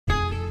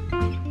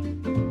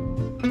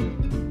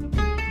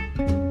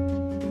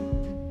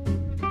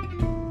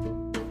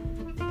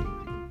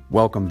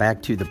Welcome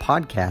back to the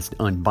podcast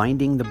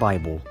Unbinding the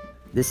Bible.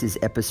 This is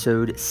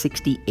episode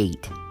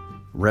 68,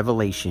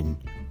 Revelation,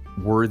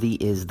 Worthy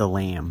is the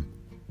Lamb.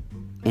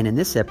 And in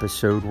this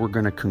episode, we're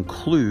going to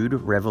conclude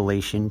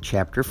Revelation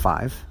chapter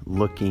 5,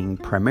 looking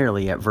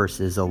primarily at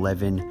verses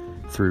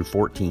 11 through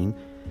 14.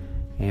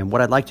 And what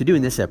I'd like to do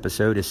in this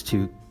episode is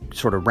to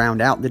sort of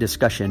round out the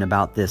discussion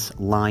about this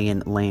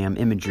lion-lamb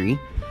imagery,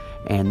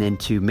 and then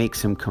to make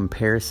some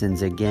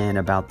comparisons again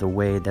about the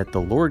way that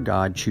the Lord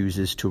God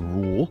chooses to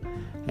rule,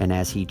 and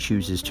as he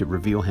chooses to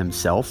reveal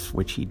himself,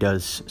 which he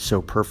does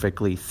so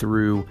perfectly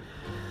through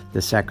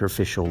the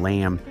sacrificial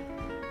lamb.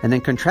 And then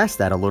contrast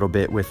that a little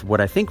bit with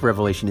what I think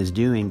Revelation is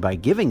doing by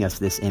giving us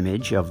this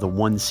image of the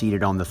one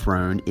seated on the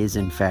throne is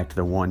in fact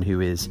the one who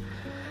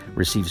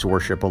receives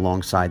worship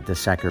alongside the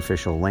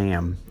sacrificial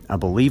lamb. I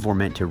believe we're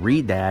meant to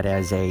read that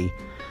as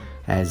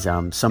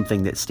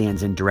something that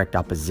stands in direct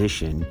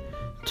opposition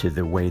to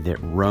the way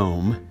that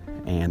Rome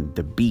and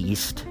the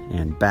beast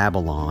and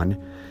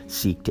Babylon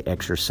seek to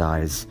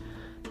exercise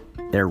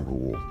their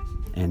rule.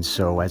 And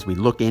so as we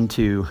look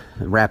into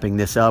wrapping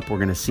this up, we're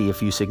going to see a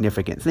few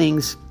significant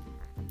things.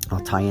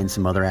 I'll tie in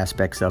some other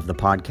aspects of the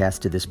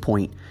podcast to this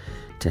point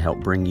to help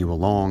bring you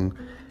along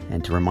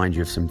and to remind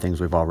you of some things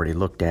we've already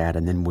looked at.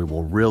 And then we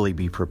will really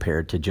be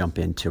prepared to jump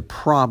into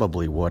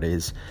probably what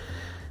is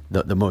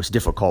the most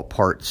difficult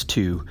parts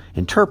to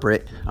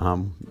interpret,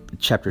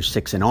 chapter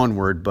 6 and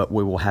onward, but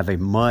we will have a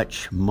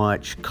much,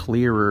 much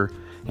clearer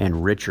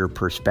and richer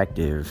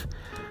perspective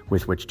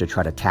with which to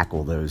try to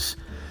tackle those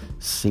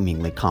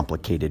seemingly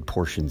complicated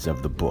portions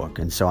of the book.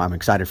 And so I'm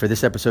excited for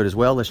this episode as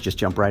well. Let's just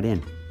jump right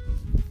in.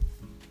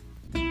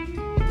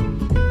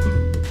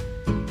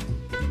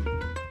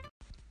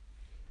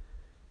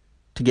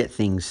 To get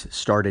things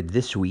started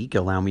this week,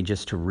 allow me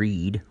just to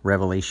read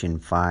Revelation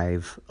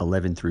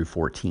 5:11 through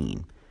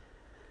 14.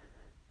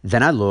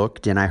 Then I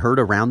looked, and I heard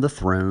around the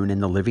throne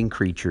and the living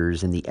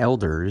creatures and the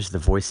elders the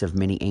voice of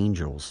many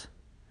angels,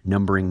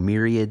 numbering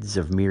myriads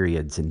of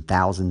myriads and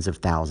thousands of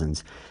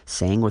thousands,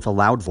 saying with a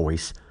loud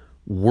voice,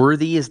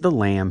 "Worthy is the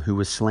Lamb who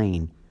was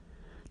slain,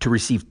 to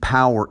receive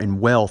power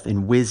and wealth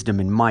and wisdom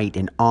and might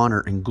and honor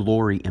and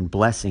glory and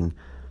blessing."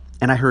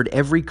 And I heard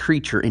every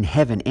creature in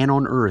heaven and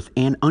on earth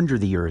and under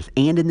the earth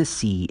and in the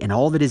sea and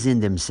all that is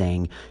in them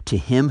saying, "To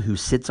him who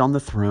sits on the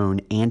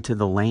throne and to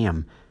the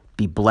Lamb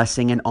be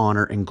blessing and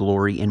honor and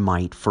glory and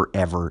might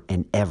forever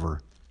and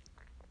ever."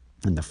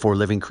 And the four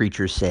living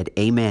creatures said,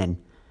 "Amen."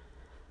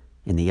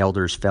 And the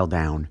elders fell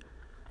down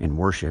and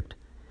worshiped.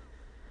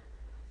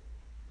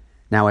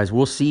 Now, as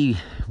we'll see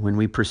when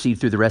we proceed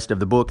through the rest of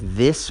the book,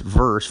 this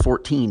verse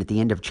 14 at the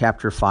end of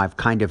chapter 5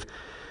 kind of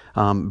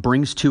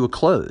brings to a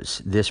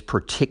close this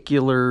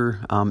particular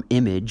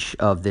image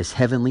of this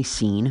heavenly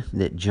scene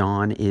that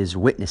John is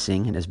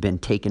witnessing and has been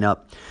taken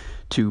up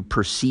to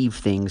perceive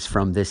things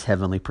from this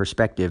heavenly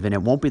perspective. And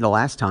it won't be the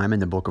last time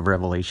in the book of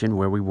Revelation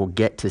where we will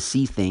get to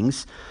see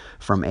things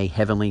from a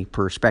heavenly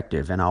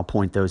perspective. And I'll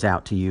point those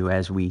out to you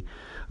as we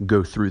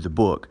go through the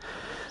book.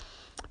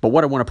 But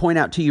what I want to point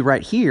out to you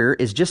right here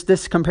is just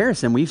this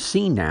comparison we've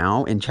seen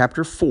now in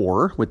chapter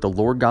 4 with the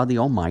Lord God the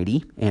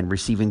Almighty and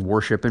receiving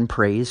worship and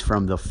praise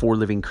from the four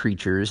living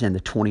creatures and the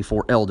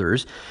 24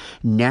 elders.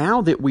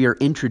 Now that we are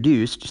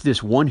introduced to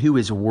this one who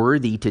is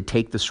worthy to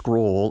take the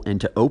scroll and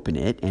to open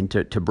it and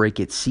to break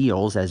its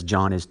seals, as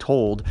John is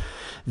told,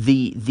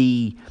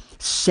 the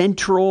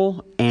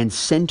central and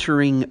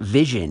centering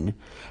vision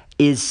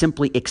is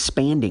simply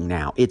expanding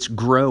now. It's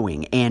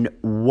growing. And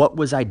what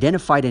was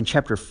identified in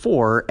chapter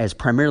 4 as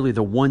primarily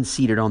the one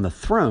seated on the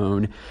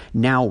throne,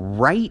 now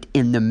right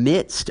in the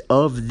midst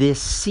of this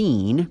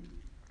scene,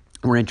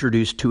 we're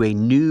introduced to a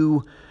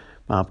new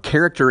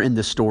character in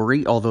the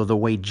story, although the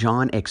way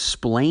John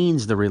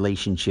explains the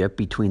relationship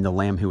between the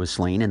Lamb who was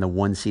slain and the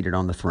one seated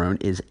on the throne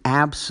is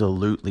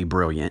absolutely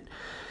brilliant.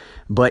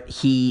 But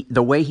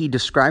the way he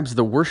describes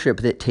the worship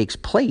that takes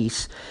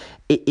place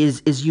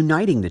is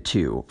uniting the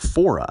two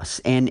for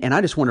us. And I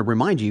just want to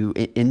remind you,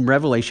 in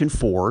Revelation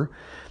 4,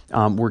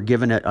 we're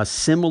given a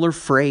similar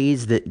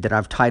phrase that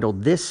I've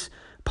titled this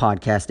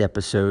podcast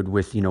episode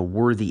with,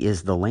 "Worthy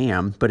is the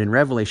Lamb." But in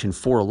Revelation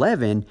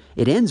 4:11,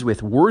 it ends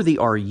with, "Worthy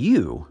are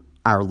you,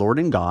 our Lord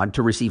and God,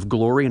 to receive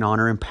glory and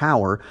honor and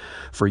power,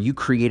 for you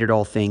created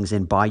all things,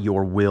 and by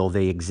your will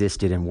they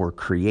existed and were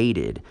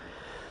created."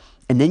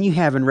 And then you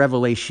have in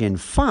Revelation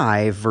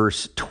 5,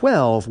 verse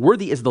 12,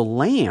 "Worthy is the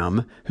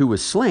Lamb who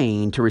was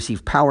slain to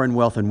receive power and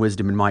wealth and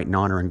wisdom and might and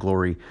honor and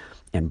glory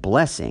and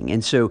blessing."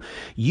 And so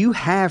you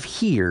have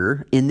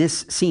here in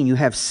this scene, you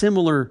have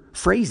similar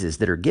phrases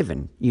that are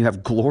given. You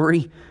have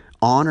glory,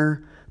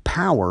 honor,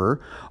 power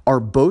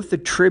are both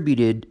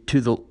attributed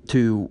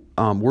to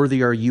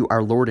 "Worthy are you,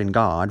 our Lord and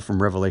God"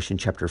 from Revelation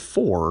chapter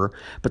 4,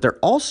 but they're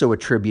also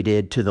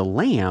attributed to the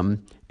Lamb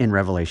in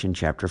Revelation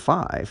chapter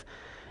 5.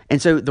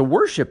 And so the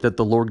worship that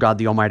the Lord God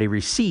the Almighty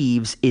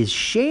receives is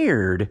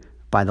shared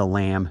by the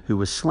Lamb who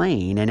was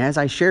slain. And as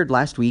I shared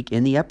last week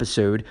in the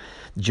episode,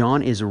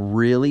 John is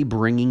really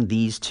bringing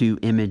these two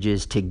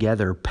images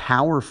together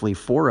powerfully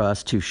for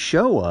us to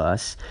show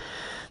us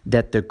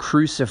that the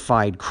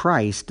crucified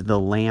Christ, the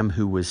Lamb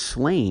who was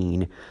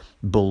slain,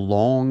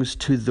 belongs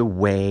to the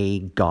way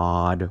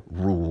God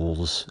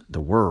rules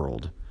the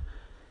world.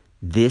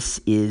 This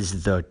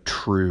is the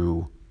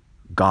true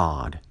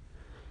God.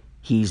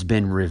 He's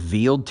been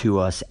revealed to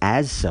us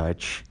as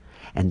such,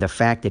 and the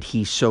fact that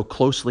he so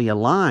closely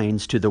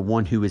aligns to the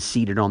one who is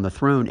seated on the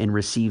throne and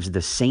receives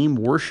the same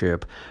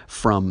worship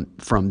from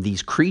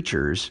these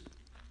creatures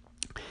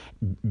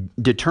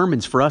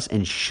determines for us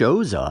and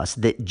shows us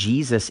that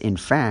Jesus, in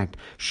fact,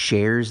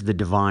 shares the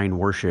divine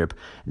worship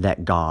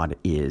that God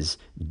is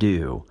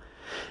due.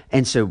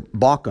 And so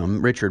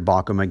Richard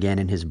Bauckham, again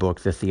in his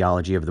book, The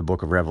Theology of the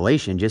Book of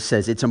Revelation, just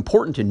says it's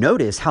important to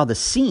notice how the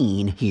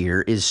scene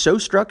here is so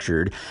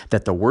structured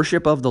that the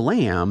worship of the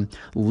Lamb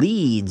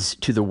leads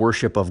to the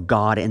worship of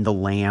God and the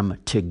Lamb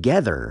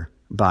together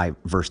by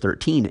verse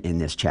 13 in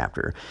this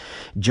chapter.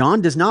 John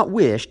does not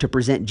wish to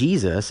present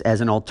Jesus as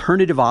an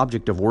alternative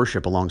object of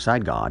worship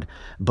alongside God,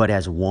 but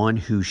as one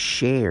who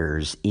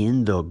shares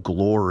in the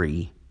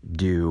glory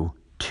due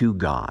to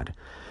God.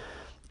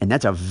 And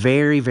that's a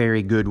very,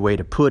 very good way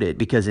to put it,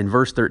 because in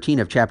verse 13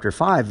 of chapter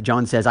 5,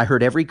 John says, I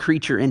heard every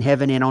creature in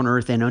heaven and on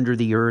earth and under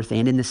the earth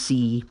and in the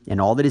sea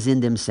and all that is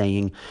in them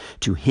saying,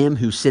 to him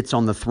who sits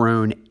on the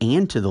throne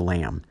and to the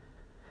Lamb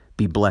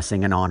be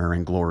blessing and honor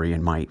and glory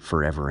and might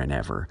forever and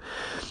ever.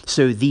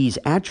 So these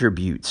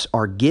attributes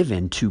are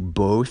given to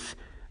both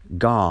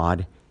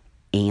God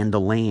and the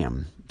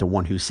Lamb, the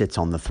one who sits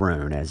on the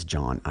throne, as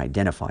John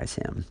identifies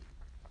him.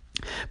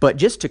 But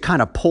just to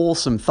kind of pull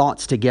some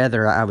thoughts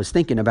together, I was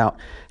thinking about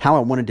how I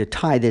wanted to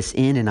tie this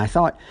in, and I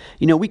thought,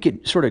 we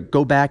could sort of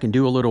go back and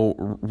do a little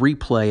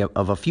replay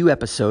of a few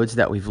episodes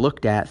that we've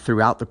looked at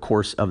throughout the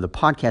course of the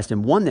podcast.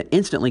 And one that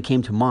instantly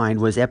came to mind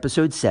was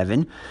episode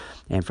 7.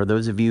 And for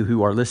those of you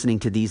who are listening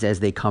to these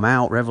as they come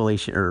out,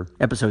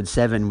 episode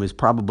 7 was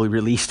probably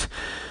released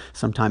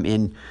sometime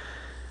in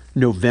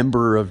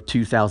November of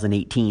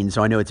 2018,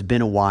 so I know it's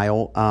been a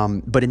while.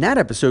 But in that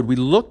episode, we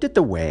looked at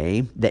the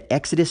way that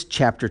Exodus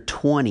chapter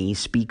 20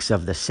 speaks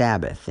of the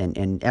Sabbath. And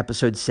in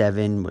episode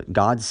 7,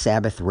 God's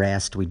Sabbath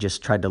rest, we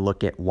just tried to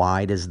look at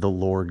why does the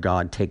Lord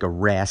God take a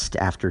rest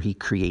after he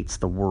creates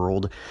the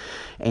world.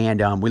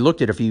 And we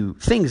looked at a few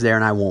things there,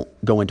 and I won't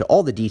go into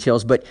all the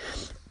details,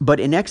 but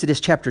in Exodus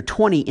chapter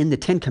 20, in the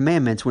Ten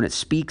Commandments, when it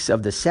speaks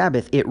of the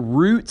Sabbath, it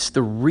roots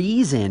the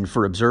reason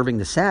for observing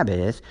the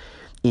Sabbath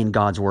in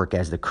God's work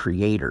as the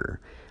creator.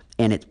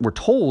 And we're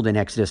told in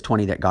Exodus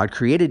 20 that God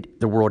created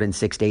the world in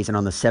 6 days, and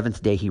on the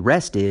seventh day he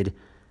rested.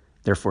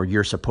 Therefore,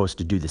 you're supposed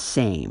to do the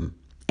same.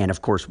 And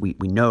of course, we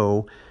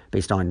know,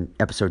 based on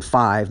episode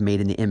 5,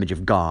 made in the image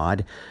of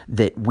God,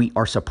 that we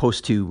are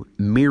supposed to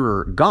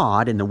mirror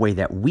God in the way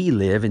that we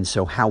live. And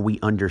so how we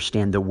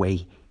understand the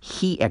way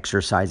he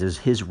exercises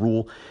his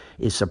rule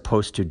is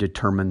supposed to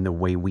determine the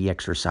way we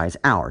exercise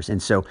ours.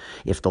 And so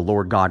if the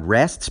Lord God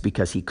rests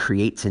because he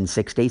creates in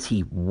 6 days,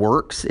 he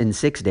works in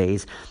 6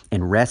 days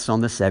and rests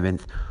on the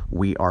seventh,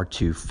 we are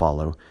to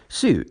follow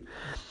suit.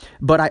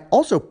 But I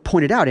also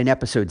pointed out in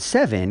episode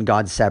 7,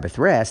 God's Sabbath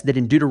rest, that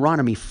in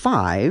Deuteronomy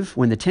 5,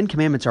 when the Ten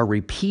Commandments are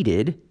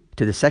repeated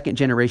to the second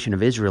generation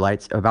of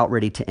Israelites about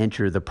ready to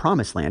enter the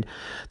promised land,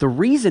 the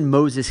reason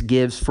Moses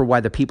gives for why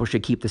the people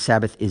should keep the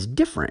Sabbath is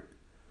different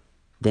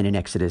than in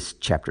Exodus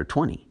chapter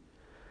 20.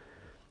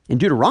 In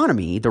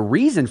Deuteronomy, the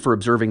reason for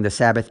observing the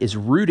Sabbath is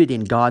rooted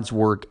in God's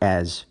work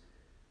as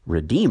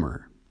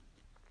Redeemer.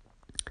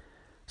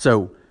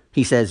 So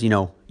he says,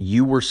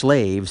 you were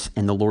slaves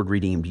and the Lord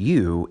redeemed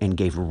you and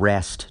gave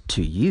rest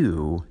to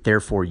you.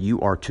 Therefore, you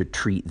are to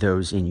treat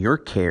those in your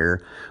care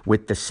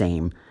with the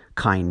same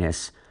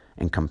kindness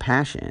and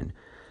compassion.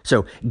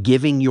 So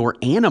giving your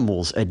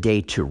animals a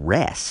day to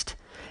rest,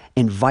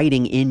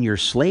 inviting in your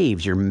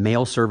slaves, your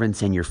male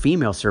servants and your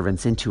female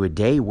servants, into a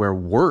day where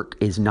work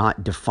is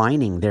not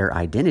defining their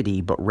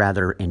identity, but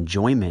rather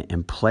enjoyment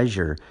and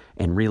pleasure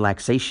and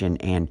relaxation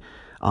and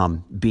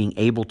being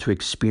able to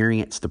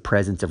experience the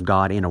presence of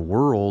God in a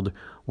world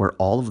where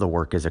all of the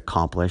work is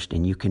accomplished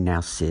and you can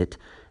now sit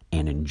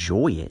and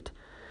enjoy it.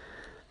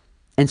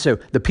 And so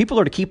the people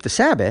are to keep the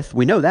Sabbath.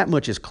 We know that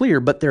much is clear,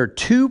 but there are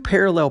two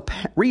parallel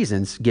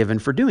reasons given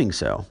for doing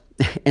so.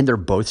 And they're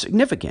both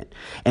significant.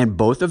 And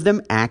both of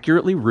them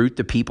accurately root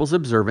the people's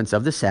observance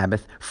of the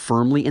Sabbath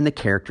firmly in the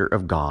character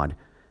of God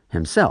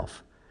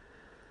himself.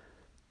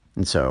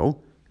 And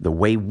so the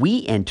way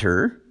we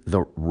enter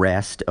the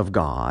rest of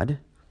God,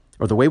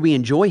 or the way we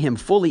enjoy him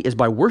fully, is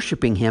by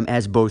worshiping him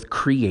as both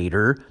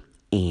creator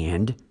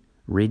and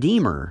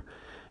redeemer.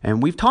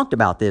 And we've talked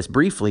about this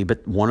briefly,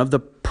 but one of the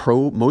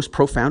most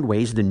profound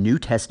ways the New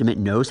Testament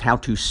knows how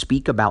to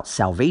speak about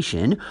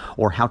salvation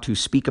or how to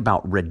speak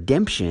about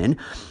redemption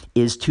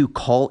is to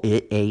call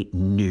it a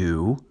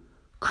new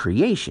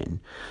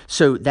creation.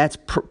 So that's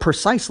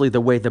precisely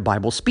the way the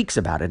Bible speaks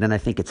about it. And I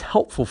think it's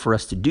helpful for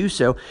us to do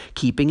so,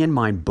 keeping in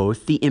mind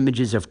both the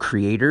images of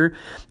creator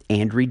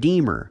and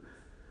redeemer.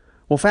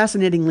 Well,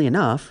 fascinatingly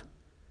enough,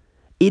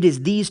 it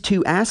is these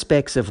two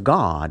aspects of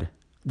God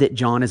that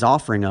John is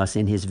offering us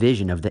in his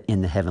vision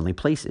in the heavenly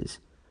places.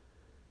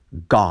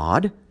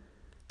 God,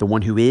 the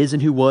one who is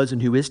and who was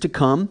and who is to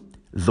come,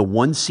 the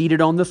one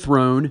seated on the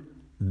throne,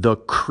 the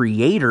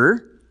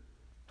Creator,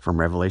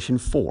 from Revelation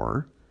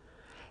 4,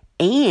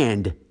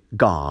 and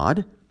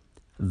God,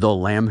 the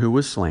Lamb who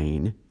was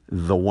slain,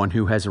 the one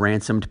who has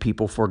ransomed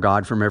people for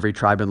God from every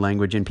tribe and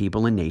language and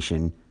people and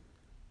nation,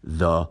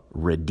 the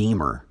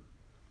Redeemer.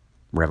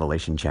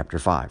 Revelation chapter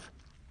 5.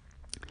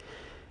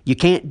 You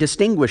can't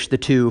distinguish the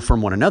two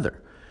from one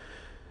another.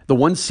 The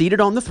one seated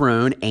on the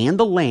throne and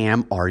the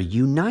Lamb are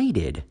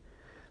united.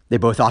 They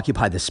both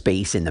occupy the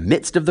space in the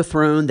midst of the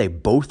throne. They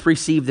both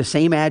receive the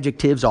same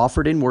adjectives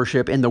offered in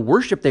worship, and the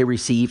worship they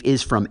receive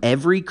is from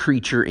every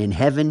creature in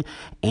heaven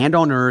and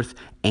on earth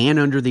and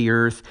under the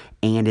earth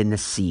and in the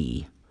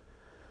sea.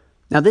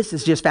 Now, this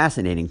is just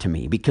fascinating to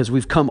me because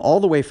we've come all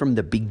the way from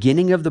the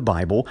beginning of the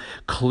Bible,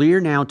 clear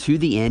now to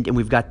the end, and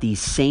we've got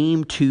these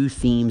same two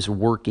themes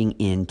working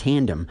in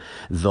tandem.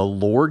 The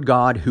Lord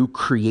God who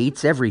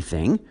creates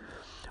everything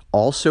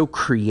also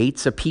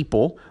creates a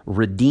people,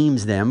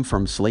 redeems them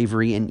from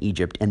slavery in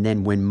Egypt, and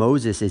then when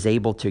Moses is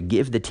able to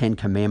give the Ten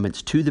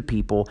Commandments to the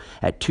people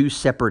at two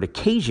separate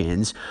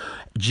occasions,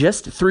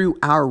 just through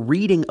our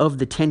reading of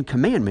the Ten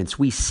Commandments,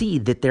 we see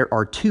that there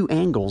are two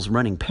angles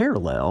running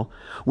parallel,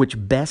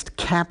 which best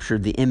capture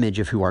the image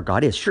of who our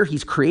God is. Sure,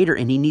 He's Creator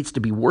and He needs to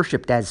be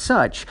worshiped as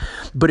such,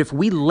 but if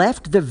we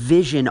left the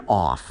vision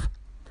off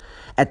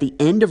at the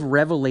end of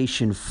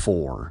Revelation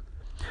 4,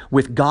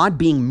 with God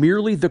being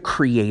merely the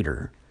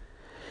Creator,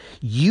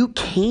 you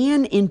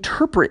can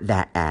interpret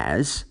that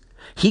as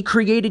He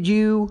created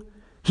you,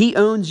 He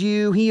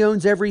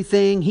owns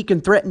everything, He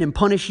can threaten and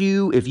punish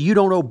you if you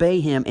don't obey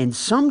Him. And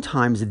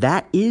sometimes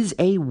that is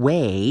a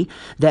way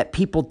that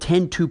people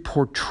tend to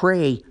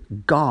portray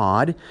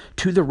God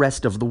to the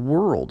rest of the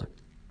world.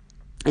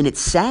 And it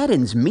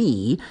saddens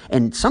me,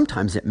 and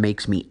sometimes it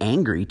makes me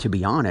angry, to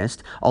be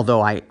honest,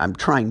 although I'm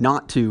trying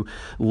not to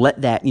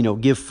let that,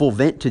 give full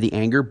vent to the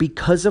anger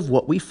because of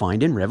what we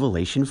find in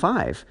Revelation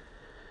 5.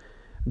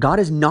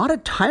 God is not a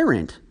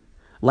tyrant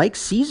like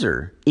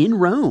Caesar in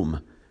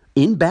Rome,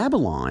 in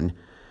Babylon,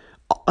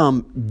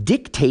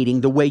 dictating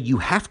the way you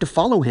have to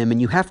follow Him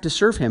and you have to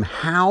serve Him.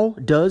 How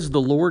does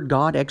the Lord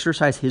God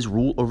exercise His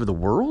rule over the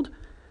world?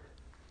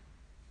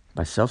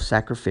 By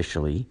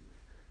self-sacrificially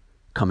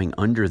coming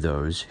under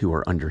those who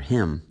are under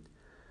Him,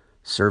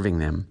 serving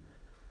them,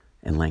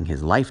 and laying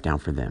His life down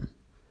for them.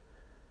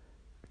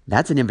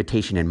 That's an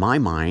invitation in my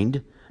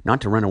mind, not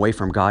to run away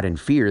from God in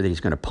fear that He's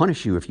going to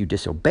punish you if you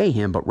disobey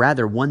Him, but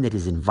rather one that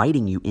is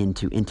inviting you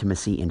into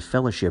intimacy and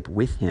fellowship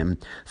with Him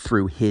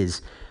through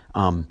His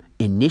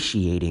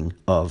initiating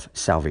of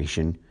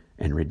salvation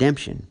and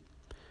redemption.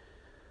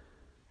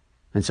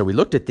 And so we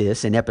looked at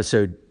this in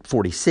episode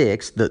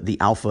 46, the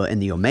Alpha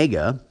and the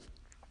Omega,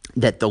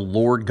 that the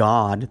Lord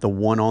God, the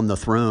one on the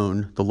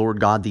throne, the Lord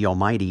God the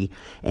Almighty,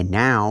 and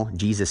now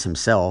Jesus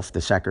Himself,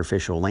 the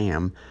sacrificial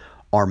lamb,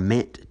 are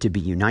meant to be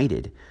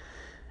united.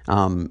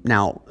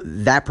 Now,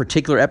 that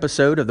particular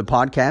episode of the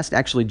podcast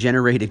actually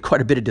generated quite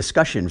a bit of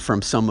discussion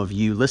from some of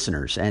you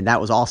listeners, and that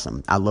was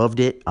awesome. I loved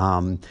it.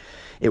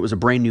 It was a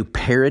brand new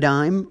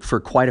paradigm for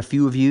quite a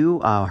few of you.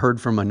 Heard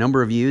from a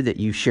number of you that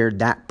you shared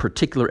that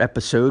particular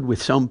episode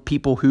with some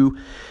people who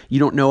you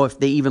don't know if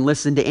they even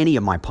listened to any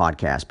of my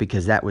podcasts,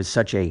 because that was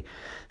such a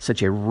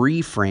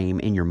reframe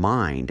in your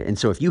mind. And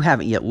so if you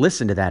haven't yet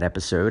listened to that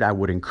episode, I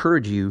would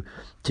encourage you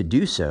to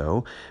do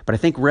so. But I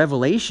think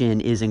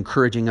Revelation is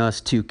encouraging us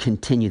to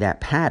continue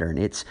that pattern.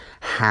 It's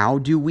how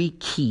do we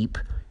keep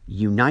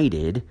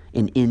united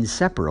and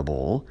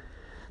inseparable,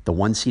 the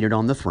one seated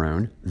on the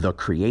throne, the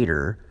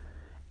Creator,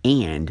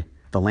 and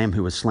the Lamb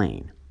who was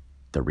slain,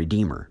 the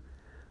Redeemer.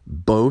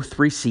 Both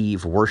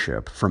receive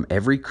worship from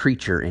every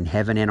creature in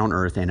heaven and on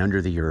earth and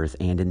under the earth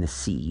and in the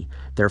sea.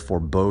 Therefore,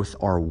 both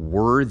are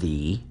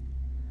worthy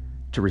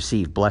to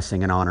receive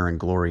blessing and honor and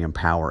glory and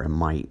power and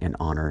might and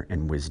honor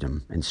and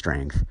wisdom and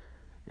strength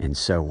and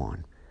so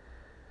on.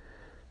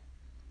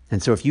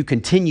 And so if you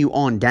continue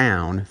on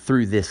down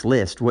through this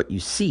list, what you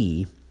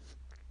see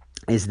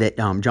is that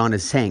John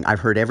is saying,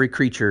 I've heard every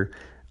creature.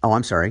 Oh,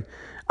 I'm sorry.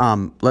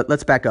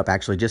 Let's back up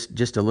actually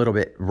just a little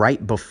bit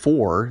right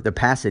before the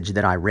passage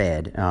that I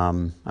read.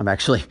 I've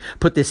actually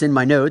put this in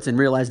my notes and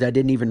realized I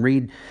didn't even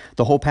read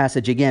the whole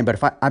passage again. But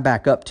if I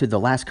back up to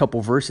the last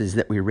couple verses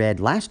that we read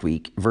last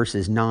week,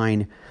 verses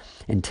 9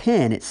 and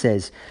 10, it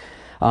says,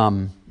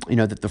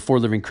 that the four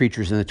living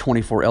creatures and the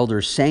 24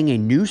 elders sang a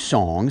new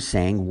song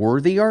saying,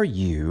 "Worthy are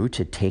you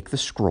to take the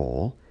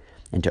scroll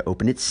and to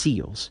open its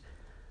seals,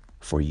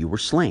 for you were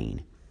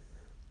slain.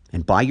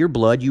 And by your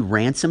blood you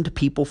ransomed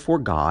people for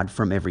God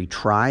from every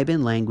tribe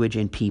and language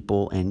and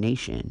people and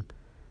nation.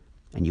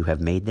 And you have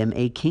made them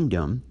a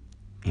kingdom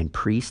and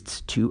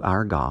priests to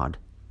our God,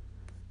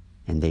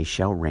 and they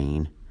shall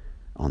reign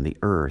on the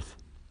earth."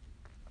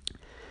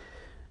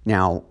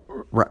 Now,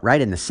 right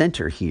in the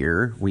center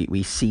here,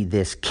 we see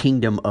this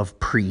kingdom of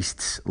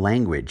priests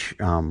language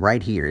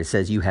right here. It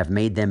says, you have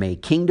made them a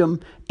kingdom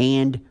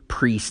and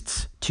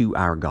priests to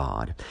our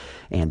God,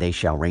 and they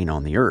shall reign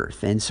on the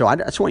earth. And so I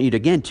just want you to,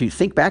 again, to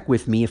think back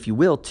with me, if you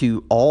will,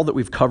 to all that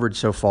we've covered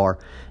so far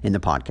in the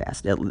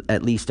podcast,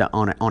 at least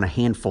on a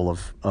handful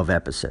of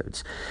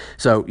episodes.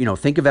 So,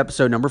 think of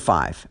episode number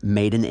 5,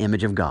 made in the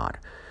image of God.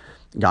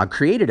 God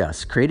created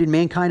us, created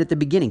mankind at the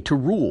beginning to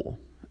rule.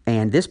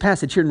 And this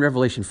passage here in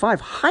Revelation 5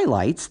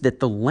 highlights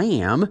that the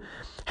Lamb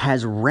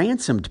has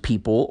ransomed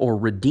people or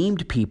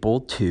redeemed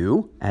people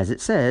to, as it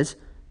says,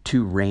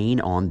 to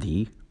reign on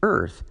the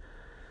earth.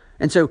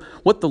 And so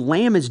what the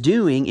Lamb is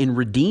doing in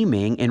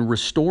redeeming and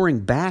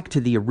restoring back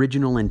to the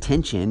original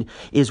intention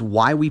is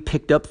why we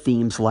picked up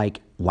themes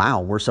like,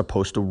 wow, we're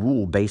supposed to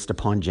rule based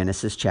upon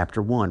Genesis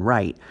chapter 1,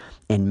 right?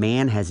 And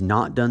man has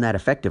not done that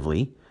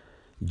effectively.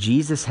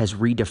 Jesus has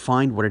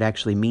redefined what it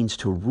actually means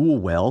to rule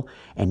well,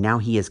 and now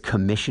he is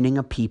commissioning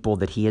a people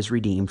that he has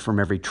redeemed from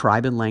every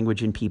tribe and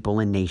language and people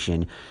and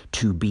nation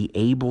to be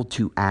able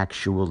to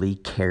actually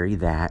carry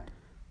that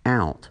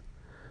out.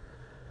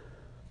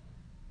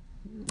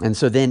 And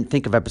so then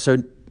think of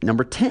episode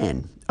number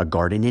 10, a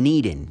garden in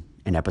Eden,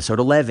 and episode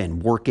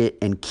 11, work it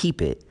and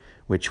keep it,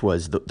 which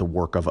was the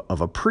work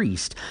of a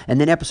priest. And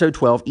then episode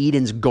 12,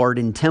 Eden's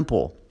garden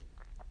temple.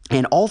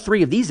 And all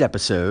 3 of these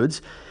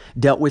episodes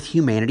dealt with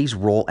humanity's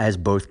role as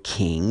both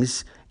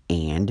kings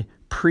and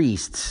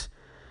priests.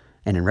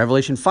 And in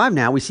Revelation 5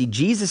 now, we see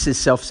Jesus'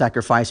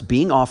 self-sacrifice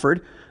being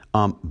offered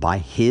by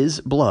his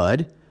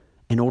blood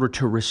in order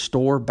to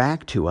restore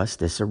back to us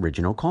this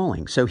original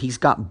calling. So he's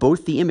got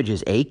both the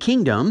images, a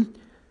kingdom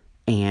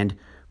and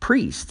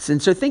priests. And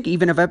so think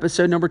even of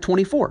episode number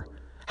 24,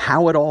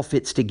 how it all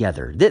fits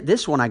together.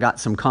 This one I got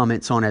some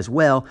comments on as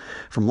well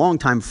from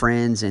longtime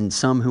friends and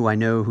some who I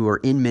know who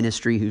are in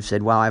ministry who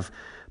said, wow, I've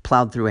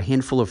plowed through a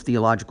handful of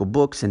theological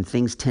books and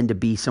things tend to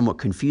be somewhat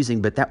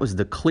confusing, but that was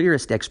the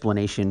clearest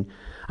explanation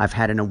I've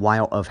had in a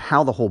while of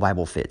how the whole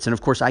Bible fits. And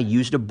of course, I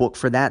used a book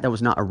for that. That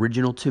was not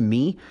original to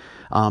me.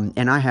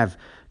 And I have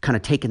kind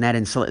of taken that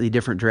in slightly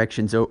different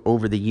directions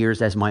over the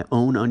years as my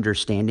own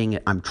understanding.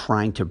 I'm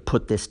trying to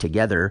put this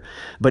together.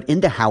 But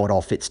into how it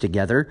all fits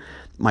together,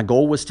 my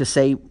goal was to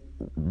say,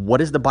 what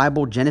is the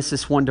Bible,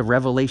 Genesis 1 to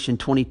Revelation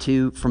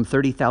 22 from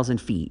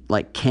 30,000 feet?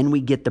 Like, can we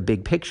get the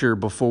big picture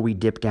before we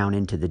dip down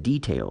into the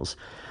details?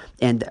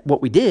 And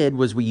what we did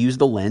was we used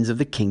the lens of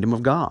the kingdom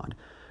of God,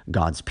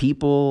 God's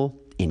people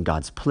in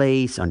God's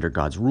place, under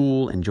God's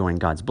rule, enjoying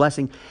God's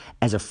blessing,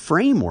 as a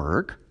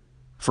framework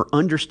for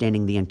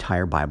understanding the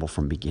entire Bible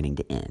from beginning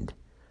to end.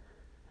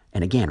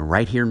 And again,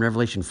 right here in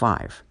Revelation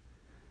 5,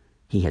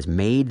 he has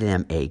made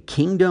them a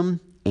kingdom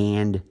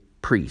and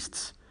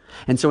priests.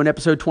 And so in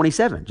episode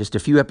 27, just a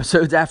few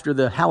episodes after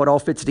the how it all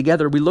fits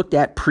together, we looked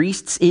at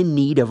priests in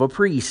need of a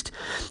priest.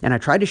 And I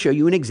tried to show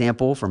you an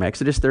example from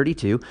Exodus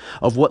 32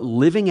 of what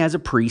living as a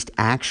priest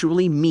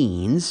actually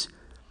means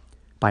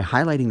by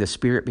highlighting the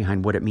spirit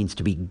behind what it means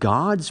to be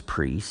God's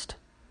priest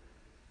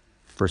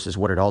versus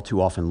what it all too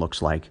often looks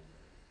like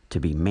to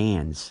be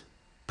man's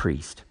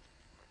priest.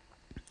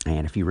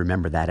 And if you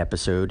remember that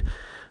episode,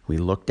 we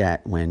looked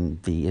at when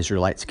the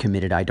Israelites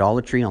committed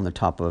idolatry on the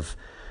top of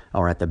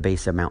or at the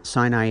base of Mount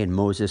Sinai, and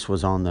Moses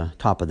was on the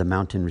top of the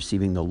mountain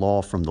receiving the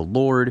law from the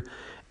Lord.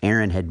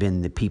 Aaron had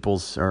been the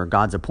people's or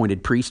God's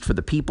appointed priest for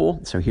the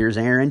people. So here's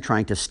Aaron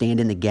trying to stand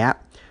in the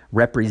gap,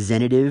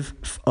 representative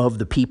of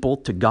the people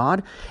to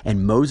God.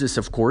 And Moses,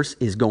 of course,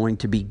 is going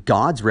to be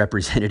God's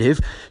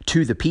representative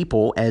to the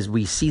people as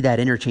we see that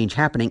interchange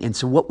happening. And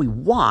so what we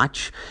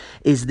watch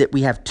is that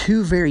we have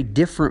 2 very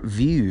different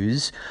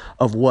views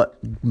of what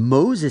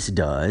Moses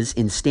does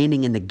in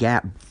standing in the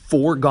gap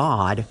for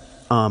God,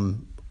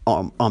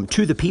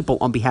 to the people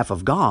on behalf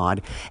of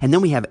God. And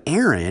then we have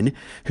Aaron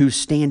who's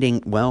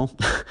standing, well,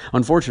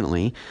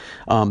 unfortunately,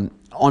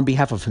 on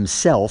behalf of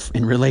himself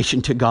in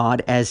relation to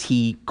God as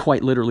he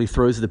quite literally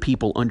throws the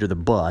people under the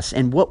bus.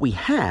 And what we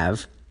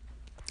have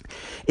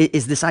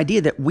is this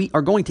idea that we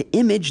are going to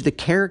image the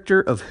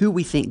character of who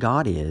we think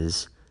God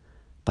is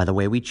by the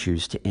way we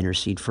choose to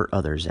intercede for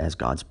others as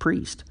God's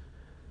priest.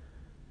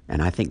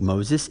 And I think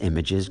Moses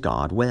images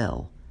God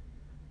well,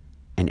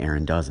 and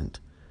Aaron doesn't.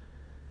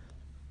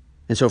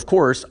 And so, of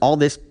course, all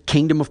this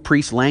kingdom of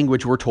priests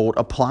language, we're told,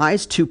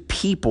 applies to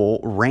people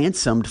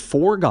ransomed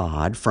for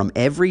God from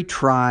every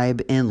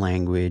tribe and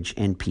language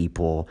and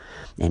people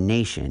and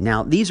nation.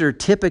 Now, these are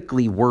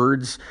typically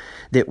words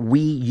that we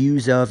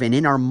use of, and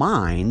in our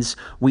minds,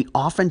 we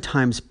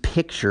oftentimes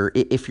picture,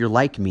 if you're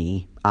like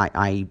me,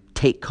 I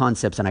take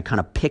concepts and I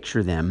kind of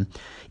picture them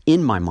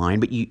in my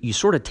mind, but you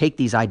sort of take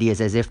these ideas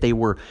as if they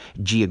were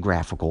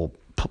geographical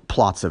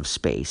plots of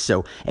space.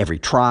 So every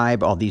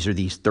tribe, these are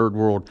these third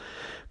world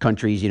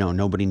countries,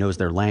 nobody knows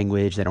their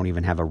language. They don't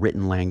even have a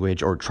written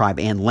language or tribe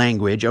and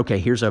language. Okay,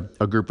 here's a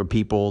group of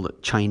people,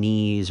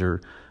 Chinese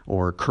or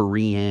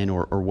Korean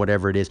or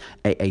whatever it is,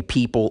 a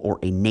people or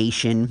a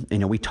nation.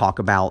 We talk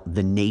about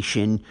the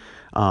nation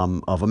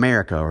of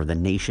America or the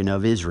nation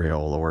of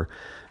Israel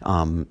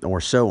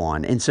or so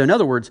on. And so in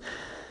other words,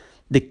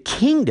 The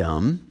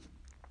kingdom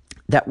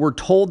that we're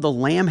told the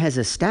Lamb has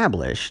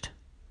established,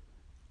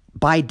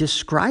 by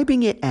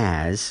describing it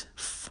as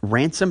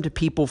ransomed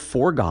people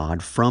for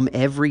God from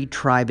every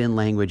tribe and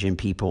language and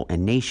people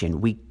and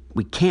nation, we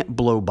can't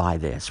blow by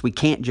this. We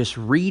can't just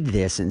read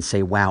this and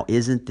say, wow,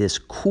 isn't this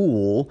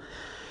cool?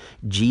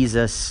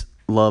 Jesus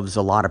loves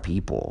a lot of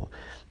people.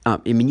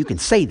 You can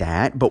say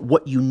that, but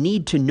what you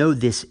need to know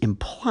this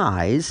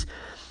implies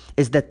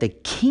is that the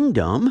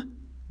kingdom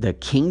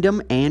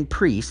and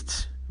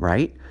priests,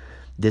 right?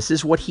 This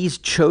is what he's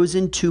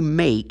chosen to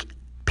make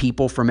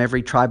people from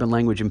every tribe and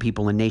language and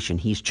people and nation.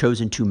 He's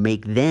chosen to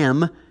make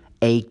them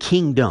a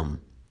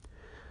kingdom.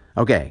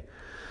 Okay,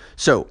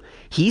 so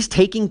he's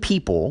taking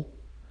people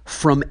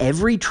from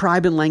every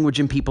tribe and language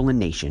and people and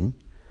nation,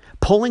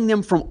 pulling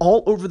them from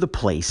all over the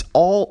place,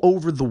 all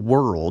over the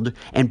world,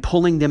 and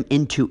pulling them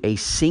into a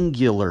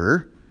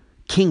singular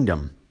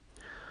kingdom.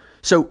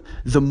 So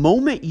the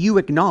moment you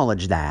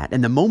acknowledge that,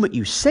 and the moment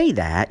you say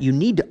that, you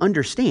need to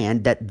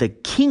understand that the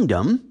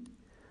kingdom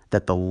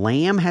that the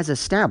Lamb has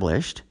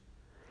established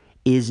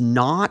is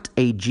not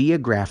a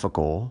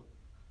geographical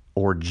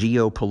or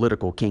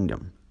geopolitical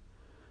kingdom.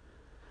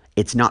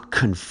 It's not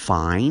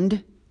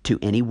confined to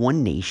any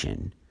one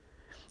nation.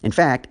 In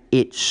fact,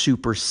 it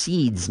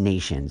supersedes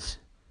nations.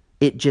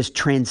 It just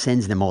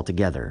transcends them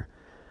altogether.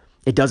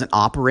 It doesn't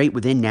operate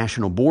within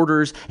national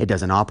borders. It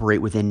doesn't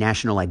operate within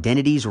national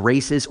identities,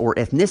 races, or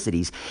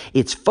ethnicities.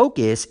 Its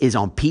focus is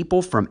on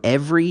people from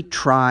every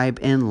tribe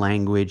and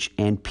language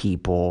and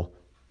people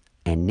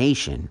and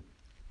nation.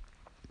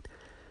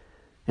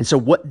 And so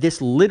what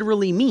this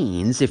literally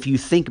means, if you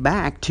think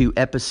back to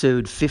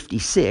episode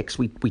 56,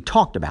 we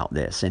talked about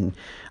this, and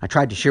I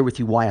tried to share with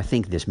you why I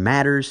think this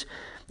matters.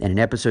 And in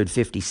episode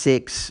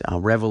 56,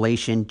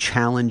 Revelation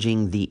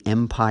challenging the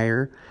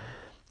empire,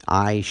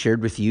 I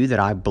shared with you that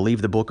I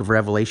believe the book of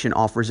Revelation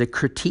offers a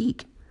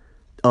critique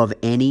of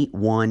any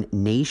one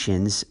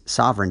nation's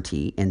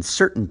sovereignty and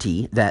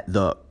certainty that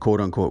the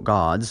quote-unquote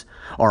gods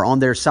are on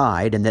their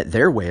side and that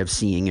their way of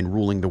seeing and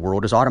ruling the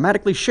world is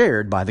automatically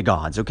shared by the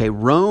gods. Okay,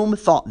 Rome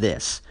thought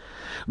this.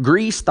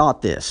 Greece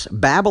thought this.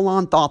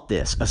 Babylon thought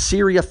this.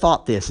 Assyria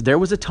thought this. There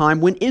was a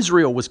time when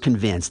Israel was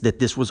convinced that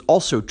this was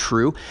also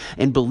true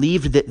and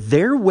believed that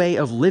their way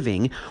of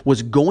living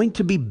was going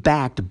to be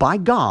backed by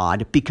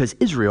God because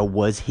Israel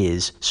was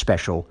his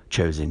special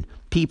chosen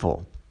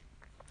people.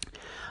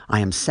 I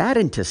am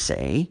saddened to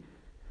say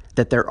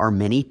that there are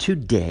many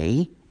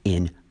today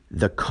in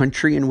the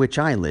country in which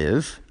I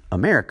live,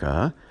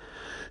 America,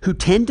 who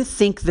tend to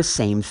think the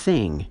same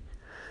thing.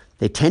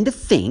 They tend to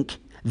think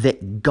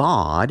that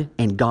God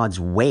and God's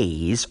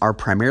ways are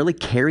primarily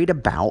carried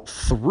about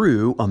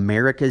through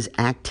America's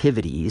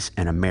activities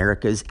and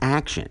America's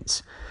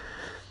actions.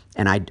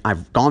 And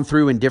I've gone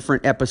through in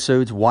different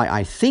episodes why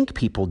I think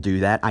people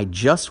do that. I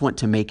just want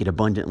to make it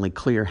abundantly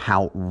clear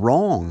how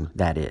wrong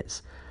that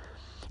is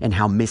and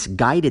how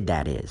misguided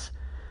that is.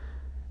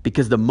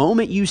 Because the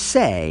moment you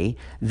say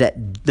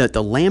that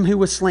the Lamb who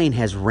was slain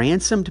has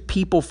ransomed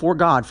people for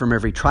God from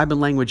every tribe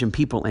and language and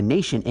people and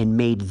nation and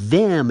made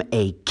them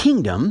a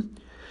kingdom,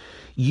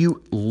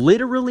 you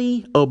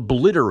literally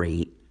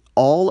obliterate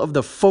all of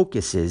the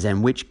focuses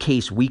in which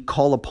case we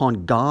call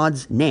upon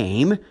God's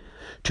name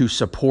to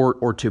support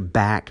or to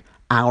back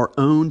our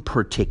own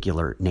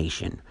particular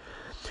nation.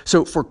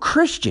 So for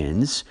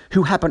Christians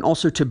who happen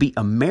also to be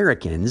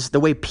Americans, the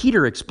way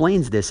Peter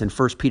explains this in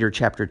 1 Peter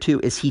chapter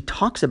 2 is he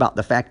talks about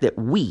the fact that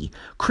we,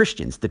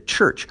 Christians, the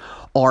church,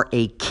 are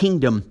a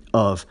kingdom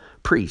of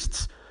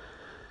priests.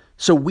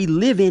 So we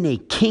live in a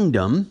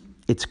kingdom,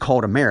 it's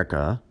called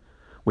America,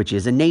 which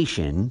is a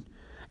nation,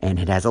 and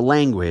it has a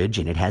language,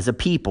 and it has a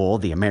people,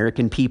 the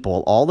American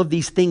people, all of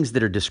these things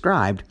that are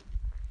described.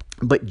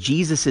 But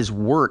Jesus'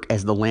 work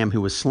as the Lamb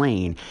who was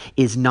slain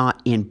is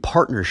not in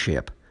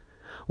partnership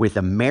with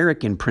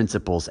American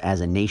principles as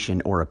a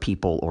nation or a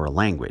people or a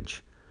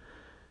language.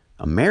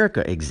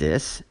 America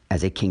exists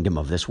as a kingdom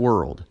of this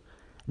world.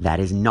 That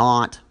is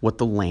not what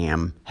the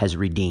Lamb has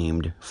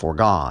redeemed for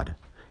God.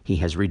 He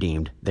has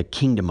redeemed the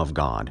kingdom of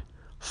God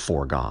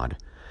for God.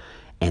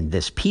 And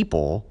this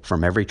people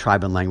from every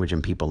tribe and language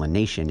and people and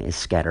nation is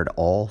scattered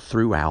all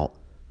throughout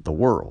the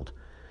world.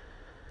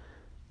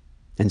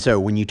 And so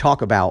when you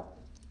talk about,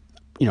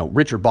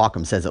 Richard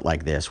Bauckham says it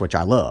like this, which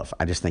I love.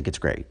 I just think it's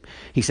great.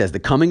 He says, the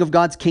coming of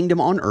God's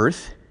kingdom on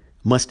earth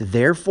must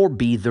therefore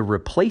be the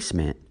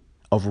replacement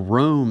of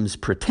Rome's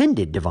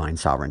pretended divine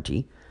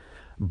sovereignty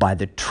by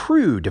the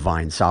true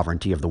divine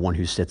sovereignty of the one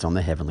who sits on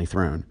the heavenly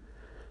throne.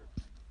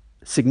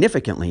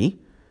 Significantly,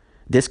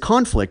 this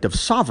conflict of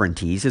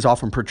sovereignties is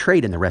often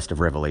portrayed in the rest of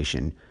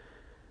Revelation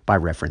by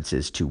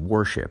references to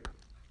worship.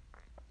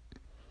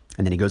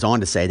 And then he goes on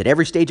to say that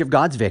every stage of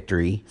God's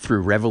victory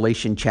through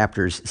Revelation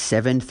chapters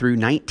 7 through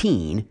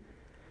 19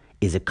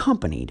 is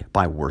accompanied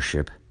by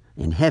worship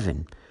in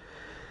heaven.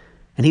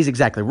 And he's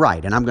exactly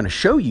right. And I'm going to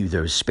show you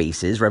those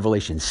spaces.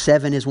 Revelation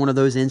 7 is one of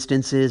those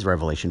instances.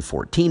 Revelation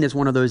 14 is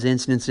one of those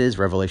instances.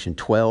 Revelation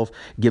 12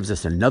 gives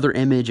us another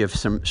image of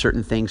some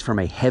certain things from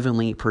a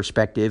heavenly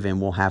perspective,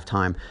 and we'll have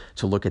time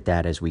to look at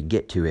that as we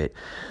get to it.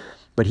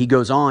 But he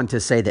goes on to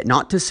say that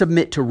not to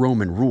submit to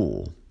Roman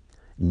rule,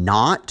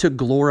 not to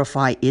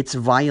glorify its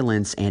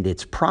violence and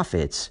its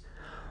profits,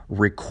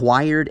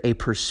 required a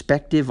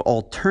perspective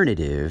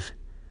alternative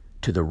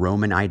to the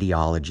Roman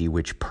ideology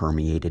which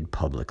permeated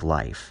public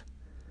life.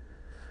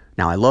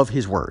 Now, I love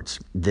his words,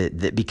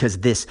 because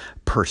this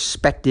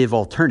perspective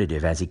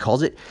alternative, as he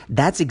calls it,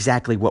 that's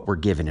exactly what we're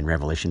given in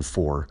Revelation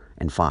 4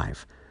 and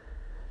 5.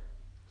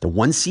 The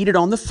one seated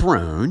on the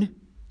throne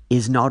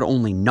is not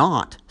only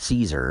not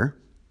Caesar,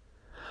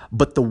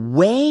 but the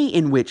way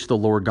in which the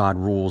Lord God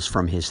rules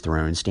from his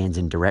throne stands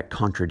in direct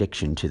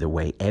contradiction to the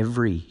way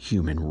every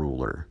human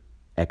ruler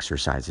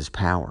exercises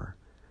power.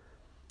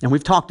 And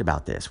we've talked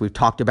about this. We've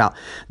talked about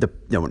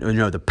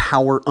the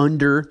power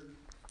under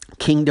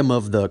kingdom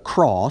of the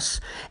cross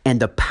and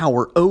the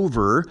power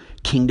over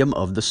kingdom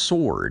of the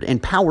sword.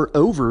 And power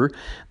over,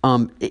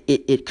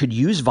 it could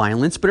use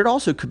violence, but it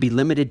also could be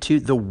limited to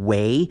the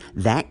way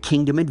that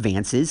kingdom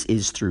advances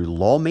is through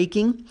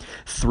lawmaking,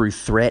 through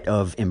threat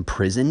of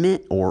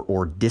imprisonment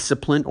or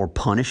discipline or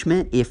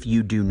punishment if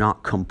you do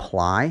not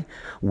comply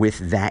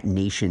with that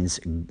nation's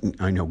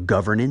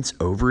governance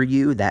over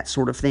you, that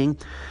sort of thing.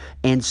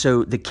 And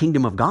so the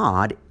kingdom of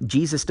God,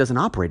 Jesus doesn't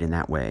operate in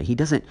that way.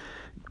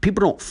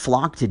 People don't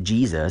flock to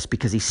Jesus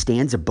because he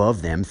stands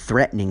above them,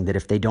 threatening that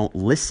if they don't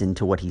listen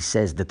to what he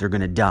says, that they're going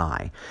to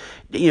die.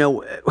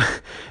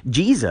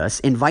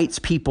 Jesus invites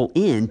people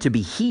in to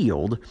be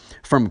healed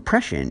from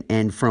oppression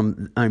and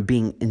from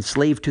being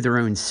enslaved to their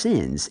own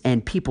sins.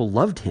 And people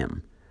loved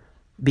him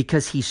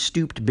because he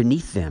stooped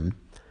beneath them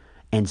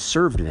and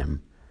served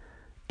them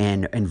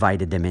and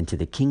invited them into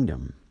the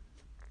kingdom.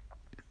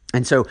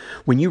 And so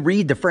when you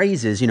read the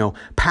phrases,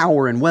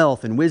 power and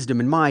wealth and wisdom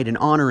and might and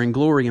honor and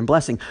glory and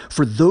blessing,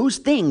 for those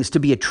things to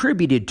be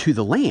attributed to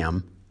the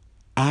Lamb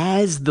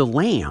as the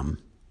Lamb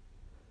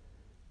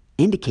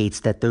indicates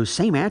that those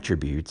same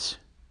attributes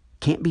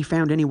can't be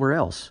found anywhere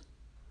else.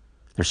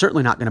 They're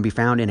certainly not going to be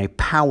found in a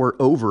power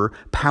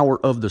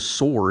of the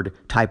sword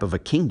type of a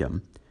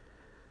kingdom.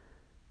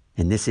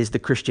 And this is the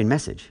Christian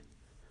message.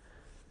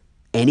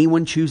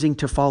 Anyone choosing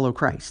to follow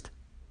Christ,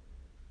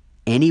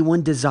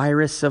 anyone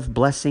desirous of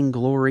blessing,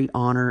 glory,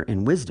 honor,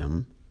 and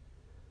wisdom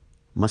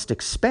must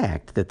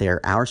expect that they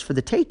are ours for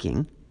the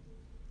taking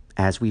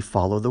as we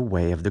follow the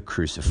way of the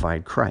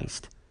crucified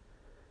Christ,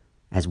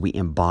 as we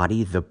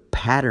embody the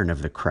pattern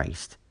of the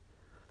Christ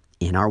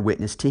in our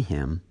witness to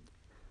him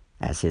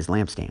as his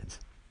lampstands.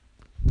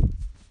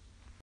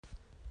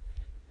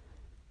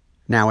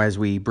 Now, as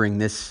we bring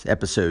this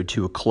episode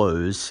to a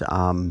close,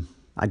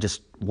 I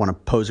just want to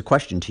pose a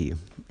question to you,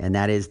 and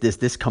that is, does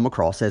this come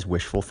across as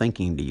wishful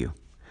thinking to you?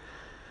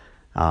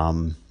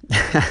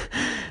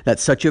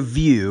 That's such a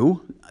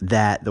view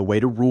that the way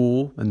to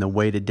rule and the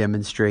way to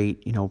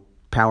demonstrate,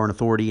 power and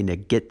authority and to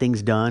get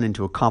things done and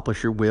to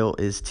accomplish your will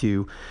is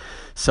to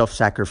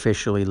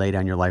self-sacrificially lay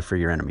down your life for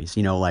your enemies.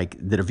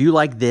 That a view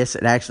like this,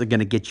 it's actually going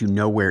to get you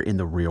nowhere in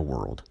the real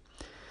world.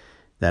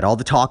 That all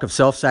the talk of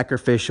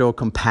self-sacrificial,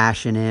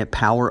 compassionate,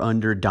 power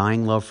under,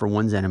 dying love for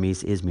one's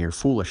enemies is mere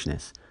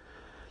foolishness.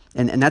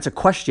 And that's a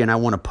question I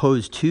want to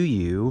pose to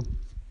you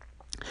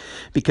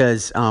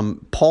because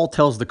Paul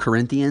tells the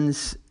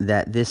Corinthians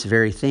that this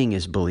very thing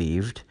is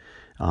believed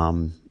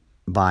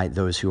by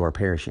those who are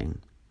perishing.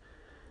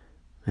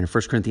 And in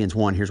 1 Corinthians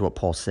 1, here's what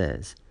Paul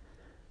says.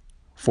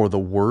 For the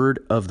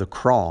word of the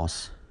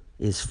cross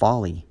is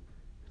folly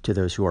to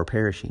those who are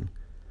perishing.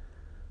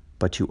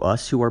 But to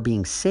us who are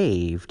being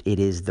saved, it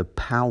is the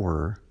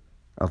power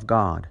of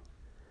God.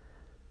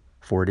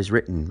 For it is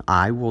written,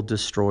 I will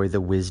destroy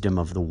the wisdom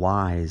of the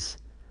wise,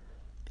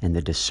 and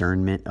the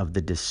discernment of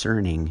the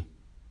discerning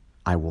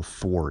I will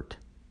thwart.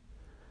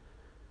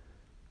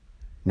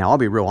 Now, I'll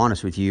be real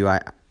honest with you.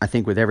 I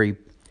think with every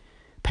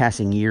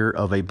passing year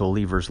of a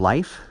believer's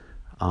life,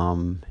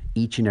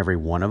 each and every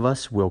one of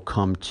us will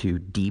come to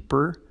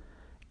deeper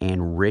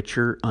and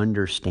richer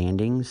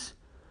understandings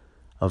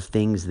of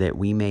things that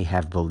we may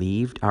have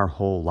believed our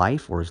whole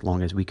life, or as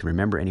long as we can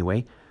remember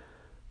anyway,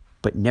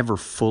 but never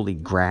fully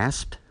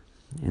grasped.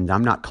 And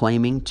I'm not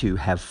claiming to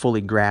have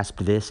fully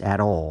grasped this at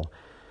all.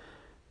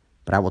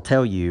 But I will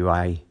tell you,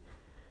 I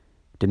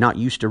did not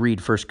used to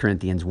read 1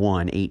 Corinthians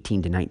 1,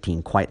 18 to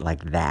 19 quite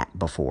like that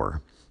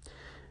before.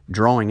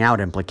 Drawing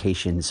out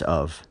implications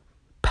of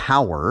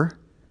power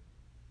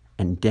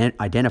and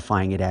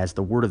identifying it as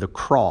the word of the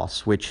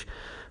cross, which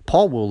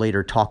Paul will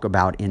later talk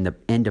about in the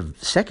end of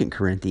 2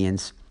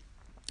 Corinthians,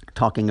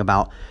 talking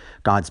about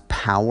God's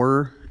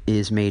power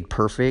is made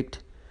perfect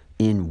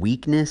in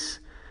weakness.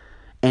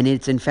 And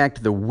it's in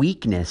fact the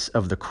weakness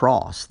of the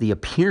cross, the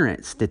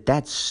appearance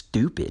that's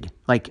stupid.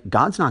 Like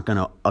God's not going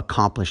to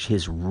accomplish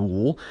his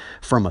rule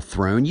from a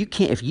throne. You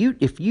can't, if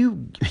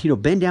you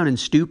bend down and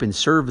stoop and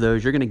serve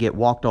those, you're going to get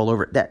walked all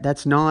over.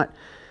 That's not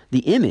the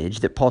image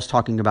that Paul's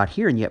talking about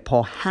here. And yet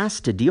Paul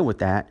has to deal with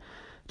that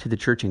to the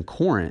church in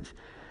Corinth.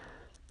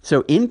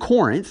 So in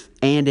Corinth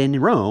and in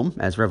Rome,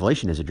 as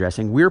Revelation is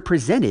addressing, we're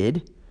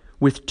presented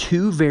with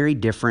two very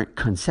different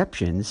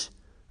conceptions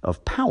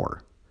of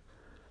power.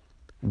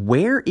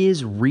 Where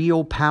is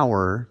real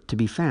power to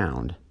be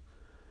found?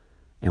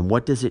 And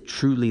what does it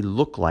truly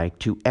look like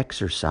to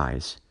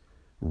exercise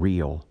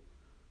real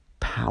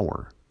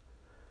power?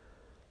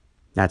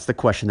 That's the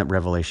question that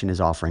Revelation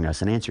is offering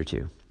us an answer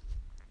to.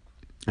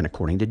 And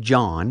according to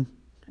John,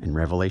 in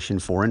Revelation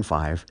 4 and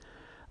 5,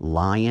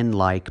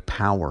 lion-like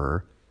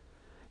power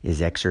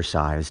is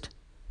exercised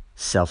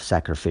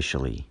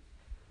self-sacrificially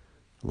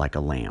like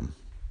a lamb.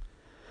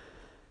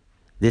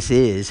 This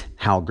is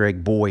how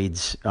Greg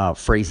Boyd's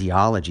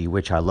phraseology,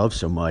 which I love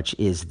so much,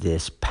 is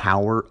this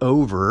power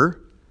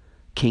over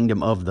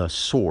kingdom of the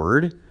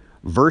sword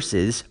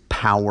versus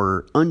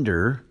power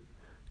under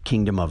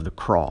kingdom of the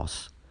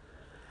cross.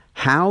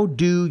 How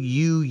do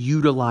you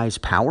utilize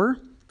power?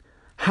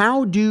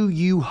 How do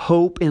you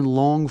hope and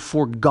long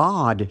for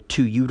God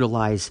to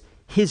utilize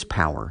his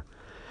power?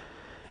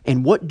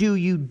 And what do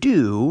you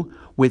do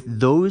with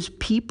those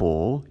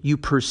people you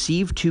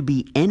perceive to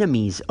be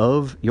enemies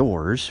of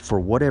yours for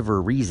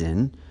whatever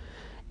reason?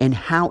 And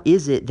how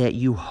is it that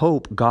you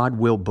hope God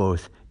will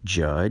both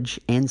judge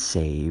and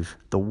save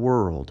the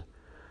world?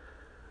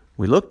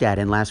 We looked at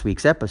in last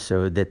week's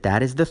episode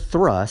that is the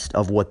thrust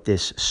of what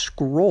this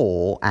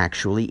scroll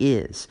actually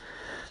is.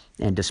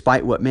 And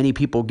despite what many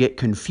people get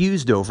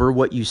confused over,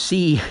 what you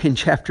see in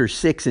chapter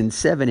 6 and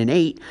 7 and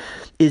 8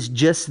 is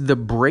just the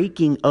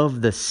breaking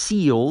of the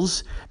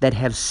seals that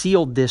have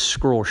sealed this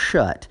scroll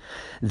shut.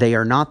 They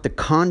are not the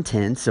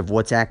contents of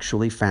what's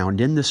actually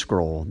found in the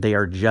scroll. They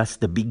are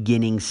just the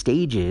beginning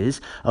stages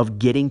of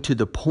getting to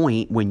the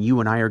point when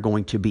you and I are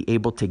going to be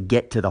able to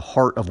get to the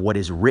heart of what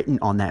is written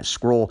on that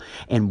scroll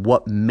and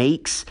what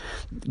makes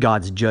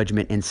God's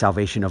judgment and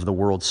salvation of the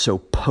world so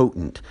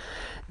potent.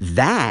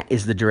 That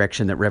is the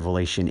direction that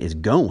Revelation is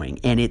going,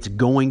 and it's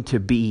going to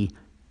be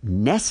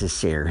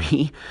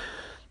necessary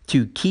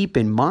to keep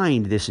in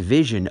mind this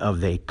vision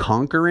of a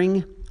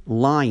conquering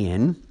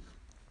lion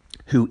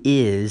who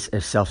is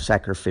a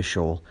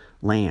self-sacrificial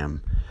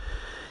lamb.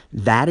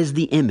 That is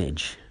the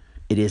image.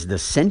 It is the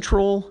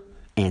central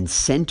and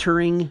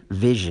centering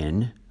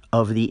vision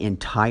of the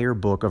entire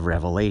book of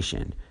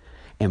Revelation.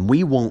 And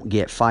we won't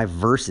get 5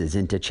 verses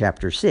into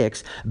chapter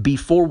 6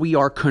 before we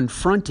are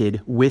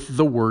confronted with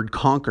the word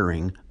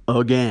conquering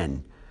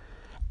again.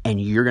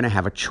 And you're going to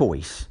have a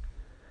choice.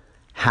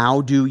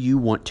 How do you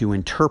want to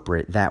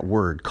interpret that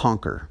word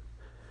conquer?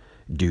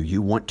 Do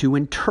you want to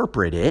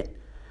interpret it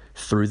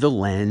through the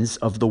lens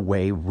of the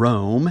way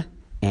Rome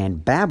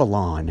and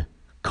Babylon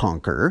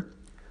conquer?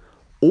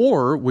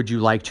 Or would you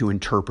like to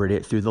interpret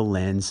it through the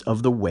lens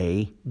of the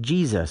way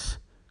Jesus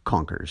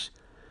conquers?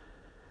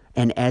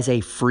 And as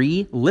a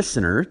free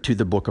listener to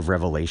the book of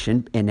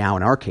Revelation, and now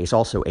in our case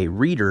also a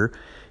reader,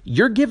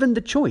 you're given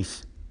the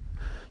choice.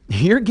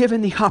 You're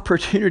given the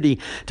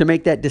opportunity to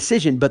make that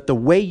decision, but the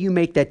way you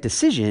make that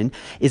decision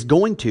is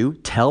going to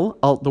tell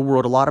the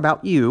world a lot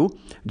about you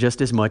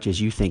just as much as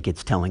you think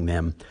it's telling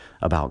them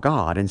about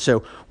God. And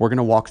so we're going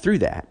to walk through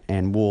that,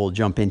 and we'll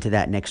jump into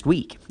that next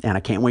week, and I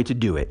can't wait to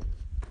do it.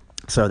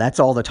 So that's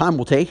all the time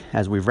we'll take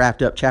as we've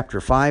wrapped up chapter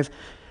 5.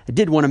 I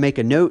did want to make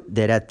a note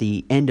that at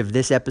the end of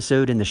this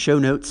episode in the show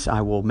notes,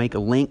 I will make a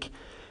link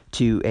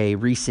to a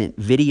recent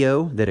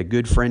video that a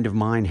good friend of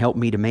mine helped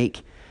me to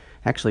make.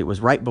 Actually, it was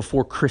right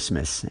before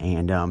Christmas,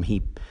 and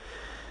he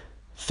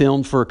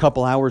filmed for a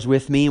couple hours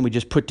with me, and we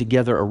just put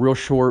together a real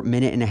short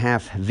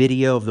 1.5-minute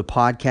video of the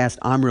podcast.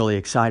 I'm really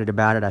excited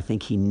about it. I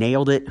think he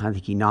nailed it. I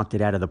think he knocked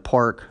it out of the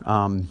park,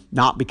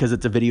 not because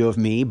it's a video of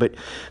me, but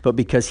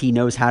because he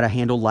knows how to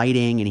handle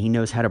lighting and he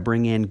knows how to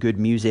bring in good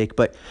music.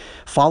 But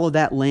follow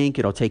that link.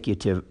 It'll take you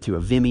to a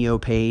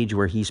Vimeo page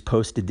where he's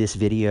posted this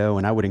video,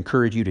 and I would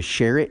encourage you to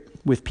share it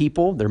with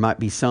people. There might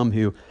be some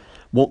who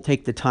won't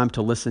take the time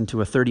to listen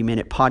to a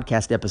 30-minute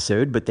podcast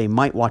episode, but they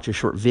might watch a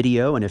short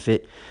video, and if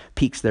it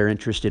piques their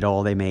interest at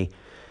all, they may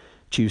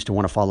choose to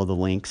want to follow the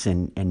links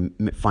and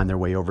find their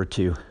way over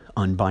to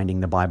Unbinding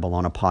the Bible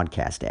on a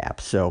podcast app.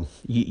 So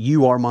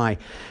you are my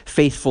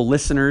faithful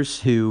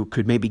listeners who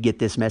could maybe get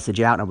this message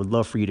out. I would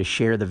love for you to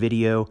share the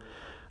video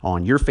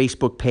on your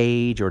Facebook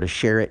page or to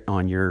share it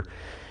on your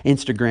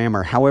Instagram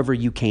or however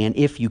you can,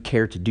 if you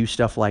care to do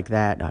stuff like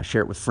that.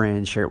 Share it with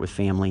friends, share it with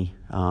family,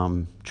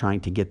 trying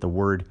to get the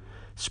word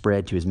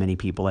spread to as many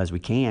people as we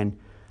can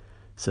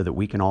so that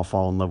we can all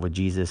fall in love with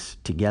Jesus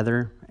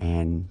together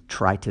and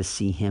try to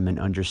see him and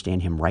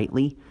understand him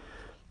rightly,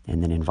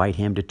 and then invite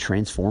him to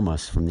transform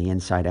us from the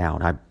inside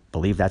out. I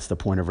believe that's the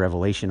point of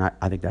Revelation.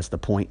 I think that's the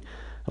point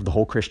of the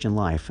whole Christian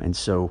life. And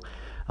so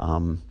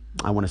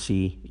I want to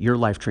see your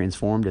life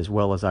transformed as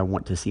well as I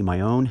want to see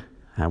my own.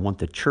 I want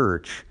the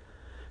church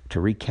to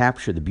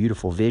recapture the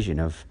beautiful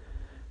vision of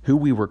who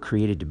we were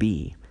created to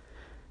be.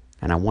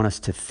 And I want us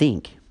to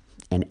think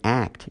and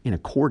act in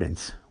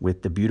accordance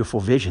with the beautiful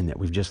vision that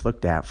we've just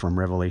looked at from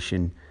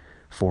Revelation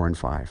 4 and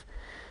 5.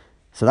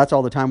 So that's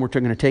all the time we're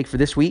going to take for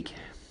this week.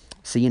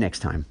 See you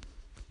next time.